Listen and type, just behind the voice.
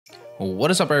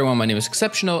What is up everyone, my name is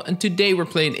Exceptional and today we're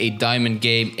playing a diamond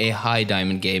game, a high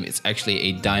diamond game. It's actually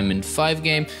a diamond 5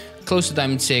 game, close to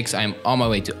diamond 6. I'm on my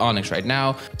way to Onyx right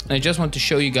now and I just want to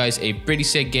show you guys a pretty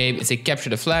sick game. It's a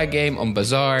capture the flag game on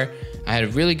Bazaar. I had a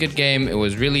really good game, it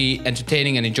was really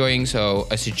entertaining and enjoying, so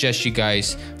I suggest you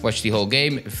guys watch the whole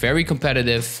game. Very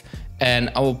competitive. And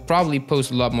I will probably post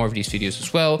a lot more of these videos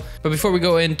as well. But before we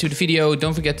go into the video,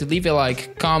 don't forget to leave a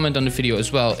like, comment on the video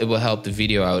as well. It will help the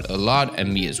video out a lot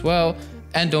and me as well.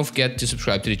 And don't forget to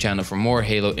subscribe to the channel for more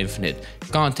Halo Infinite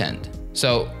content.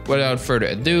 So without further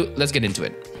ado, let's get into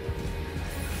it.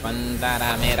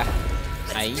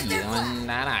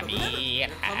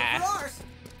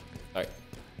 Alright,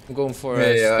 I'm going for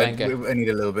a spanker. I need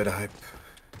a little bit of hype.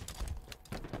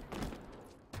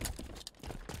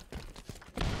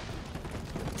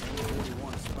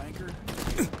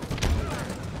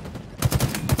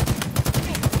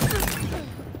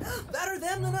 Better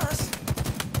them than us.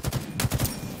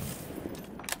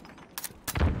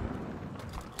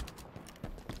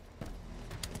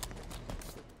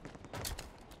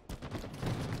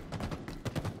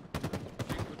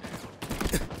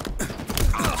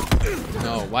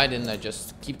 No, why didn't I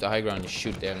just keep the high ground and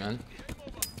shoot there, man?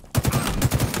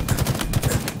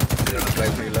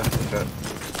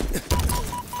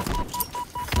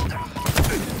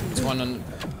 It's one on.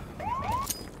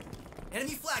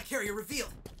 Enemy flag carrier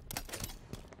revealed.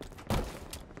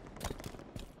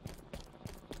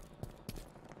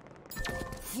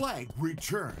 Flag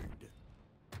returned.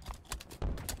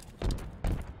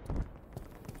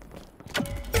 Get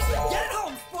it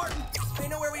home, Spartan! They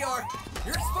know where we are.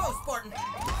 You're exposed, Spartan.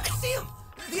 I see him!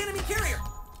 The enemy carrier!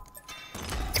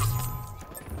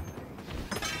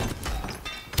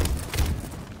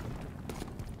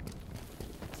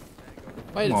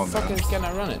 Why the fucking can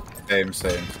I run it?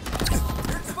 Same.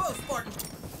 You're exposed, Spartan!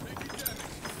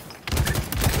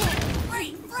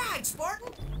 Great frag, Spartan!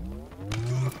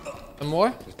 One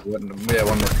more? One more.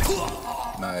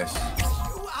 Nice. You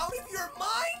out of your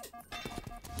mind?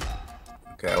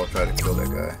 Okay, I will try to kill that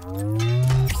guy.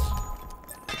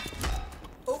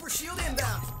 Overshield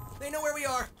inbound. They know where we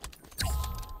are.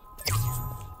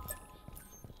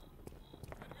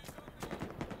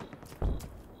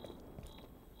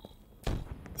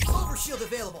 Overshield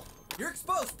available. You're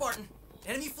exposed, Spartan.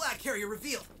 Enemy flag carrier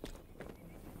revealed.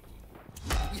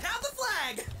 We have the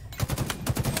flag!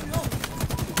 Oh no!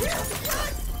 We have the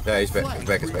flag! Yeah, he's back. He's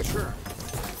back. They know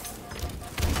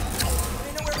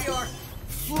where we are.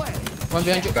 Flag. One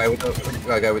behind you. Guy with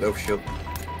overshield.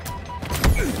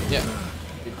 Yeah.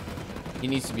 He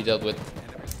needs to be dealt with.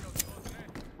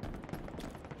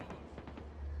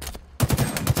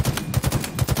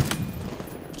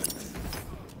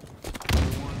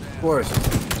 Of course.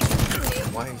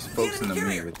 Why is he focusing on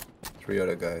me with 3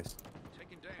 other guys?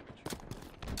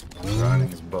 Running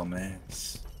his bum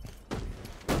ass.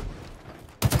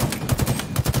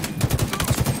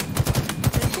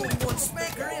 One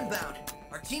spanker inbound.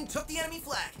 Our team took the enemy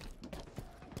flag.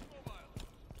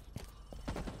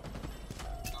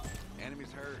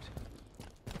 Enemies hurt.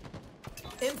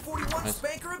 M41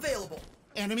 spanker available.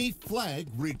 Enemy flag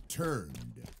returned.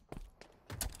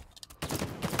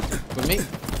 With me?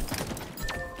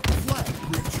 Flag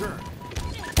returned.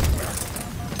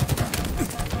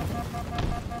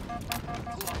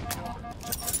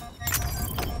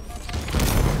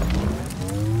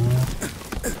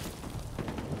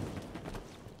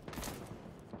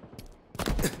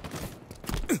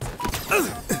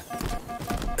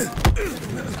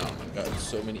 Oh my god,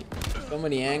 so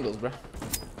many angles, bro.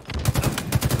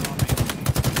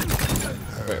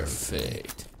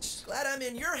 Perfect. Glad I'm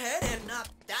in your head and not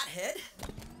that head.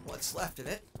 What's left of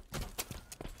it.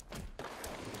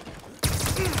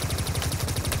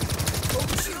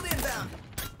 Overshield inbound.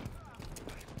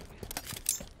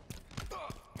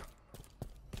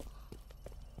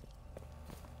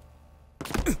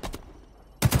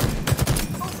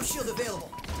 Overshield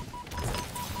available.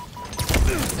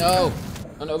 No!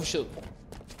 On overshield.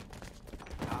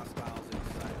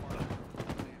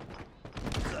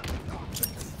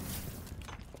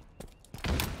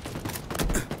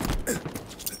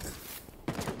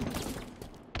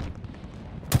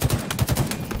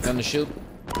 On the shield.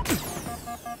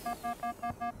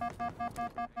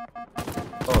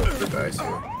 Oh, 2 guys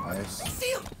here. Nice. I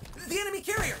see him! The enemy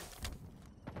carrier!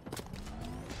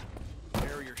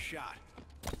 Carrier shot.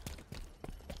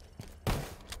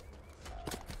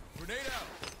 Grenade out.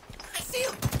 I see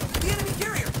him! The enemy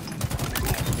carrier!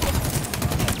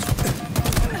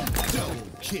 Double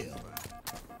kill.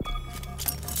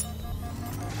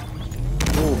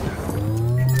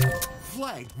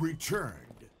 Flag returned.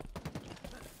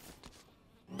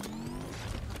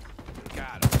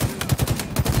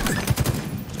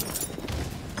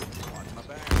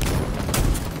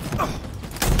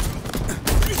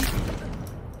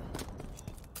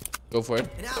 Go for it.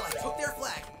 An ally took their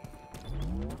flag.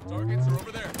 Targets are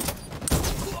over there.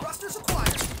 Thrusters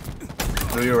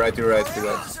acquired. No, you're right, you're right, you're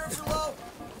right. Reserves are low.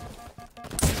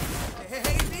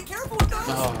 Hey, be careful with those.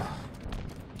 Oh.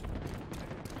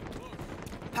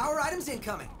 Power items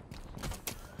incoming.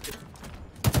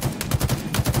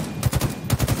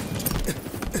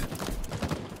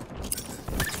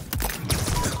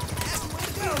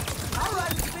 Power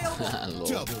items available. Lol.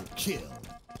 Double kill.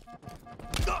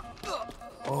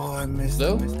 Oh, I missed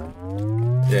Low?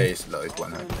 him. Yeah, he's low, he's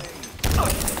 1 hit.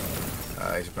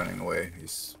 He's running away.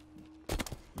 He's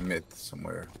mid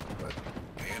somewhere. But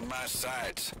In my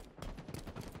sights.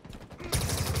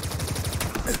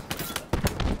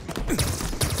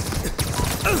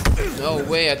 No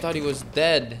way, I thought he was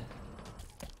dead.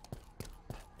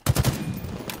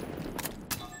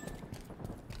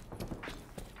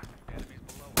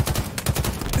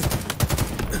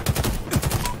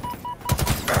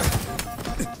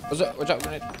 Watch out,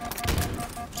 grenade.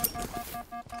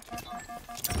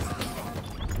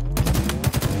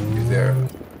 he's there.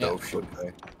 Yeah. Oh, shit.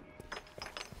 Right.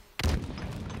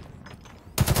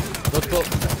 Let's go.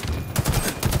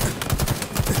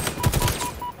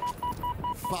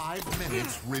 5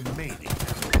 minutes remaining.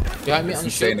 Behind me on the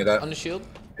He's saying shield. it up. On the shield.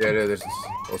 Yeah, there's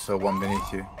also one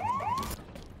beneath you.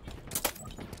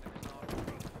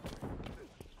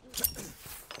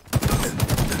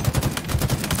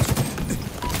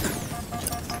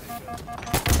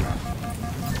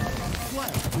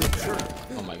 Flag return.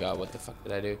 Oh my god, what the fuck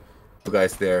did I do? 2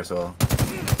 guys there as well.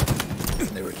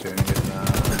 They were turning it now.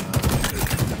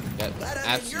 Got Glad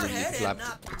I'm in your absolutely head and flapped.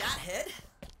 not that head.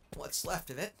 What's left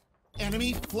of it?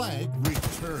 Enemy flag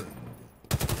returned.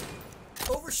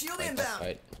 Overshield That inbound.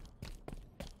 fight.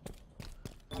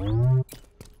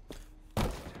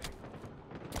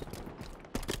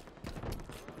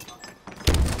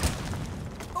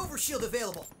 Overshield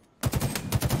available.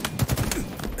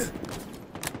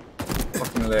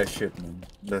 Fucking last shit, man.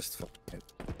 Just fucking hit.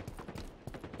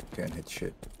 Can't hit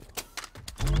shit.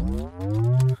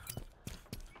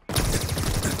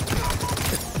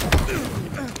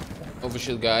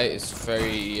 Overshield guy is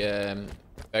very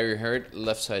hurt.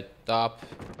 Left side top,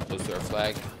 close to our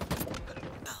flag.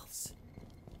 Elves.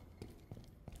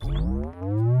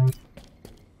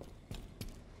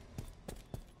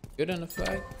 Good on the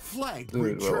flag. Flag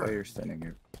Dude, well, why are returned. you standing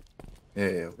here?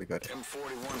 Yeah, we got it.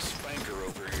 M41 spanker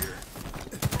over here.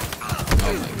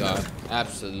 Oh my god.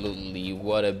 Absolutely.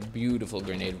 What a beautiful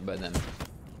grenade by them.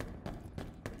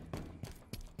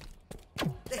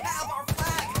 They have our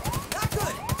flag. Not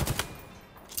good.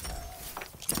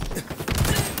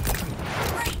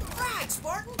 Great flag,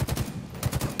 Spartan.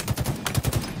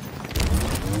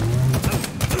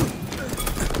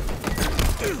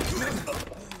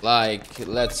 Like,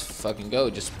 let's fucking go.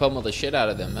 Just pummel the shit out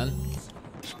of them, man.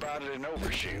 Spotted an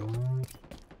overshield.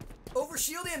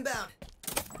 Overshield inbound.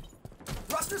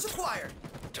 Thrusters acquired.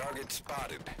 Target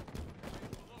spotted.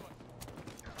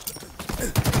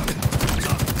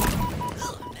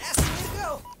 Nasty way to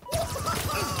go.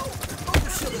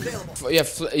 Overshield available. Yeah,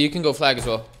 you can go flag as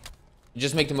well.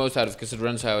 Just make the most out of it because it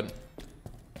runs out.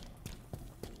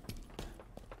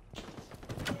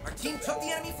 Our team took the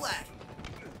enemy flag.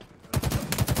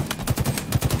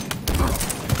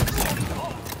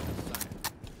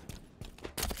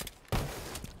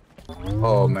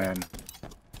 Oh man.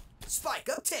 Spike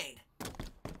obtained.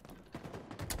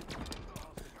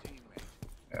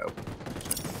 Yep.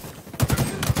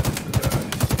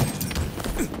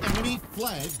 Enemy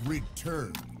flag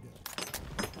returned.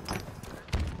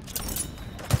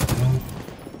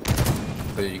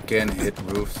 So you can hit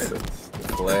roofs with the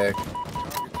flag.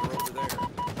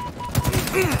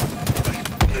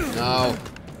 No.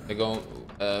 They're going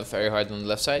very hard on the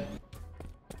left side.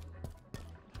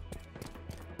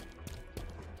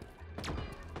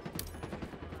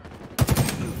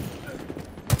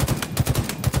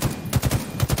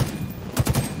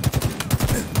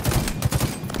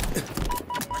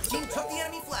 Our team took the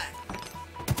enemy flag.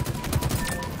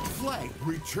 Flag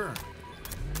returned.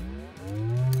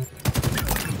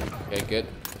 Okay, good.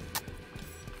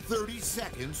 30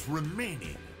 seconds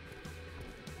remaining.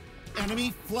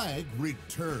 Enemy flag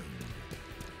returned.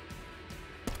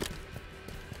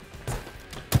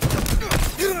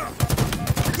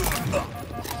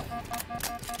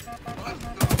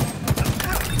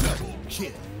 Double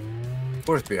kill.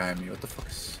 Who's behind me? What the fuck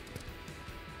is?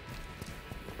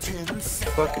 10 The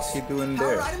seconds. fuck is he doing Power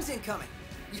there? items incoming.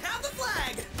 You have the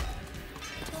flag.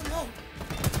 Oh no.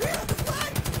 We have the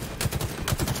flag.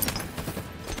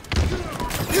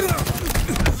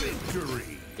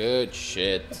 Victory. Good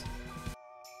shit.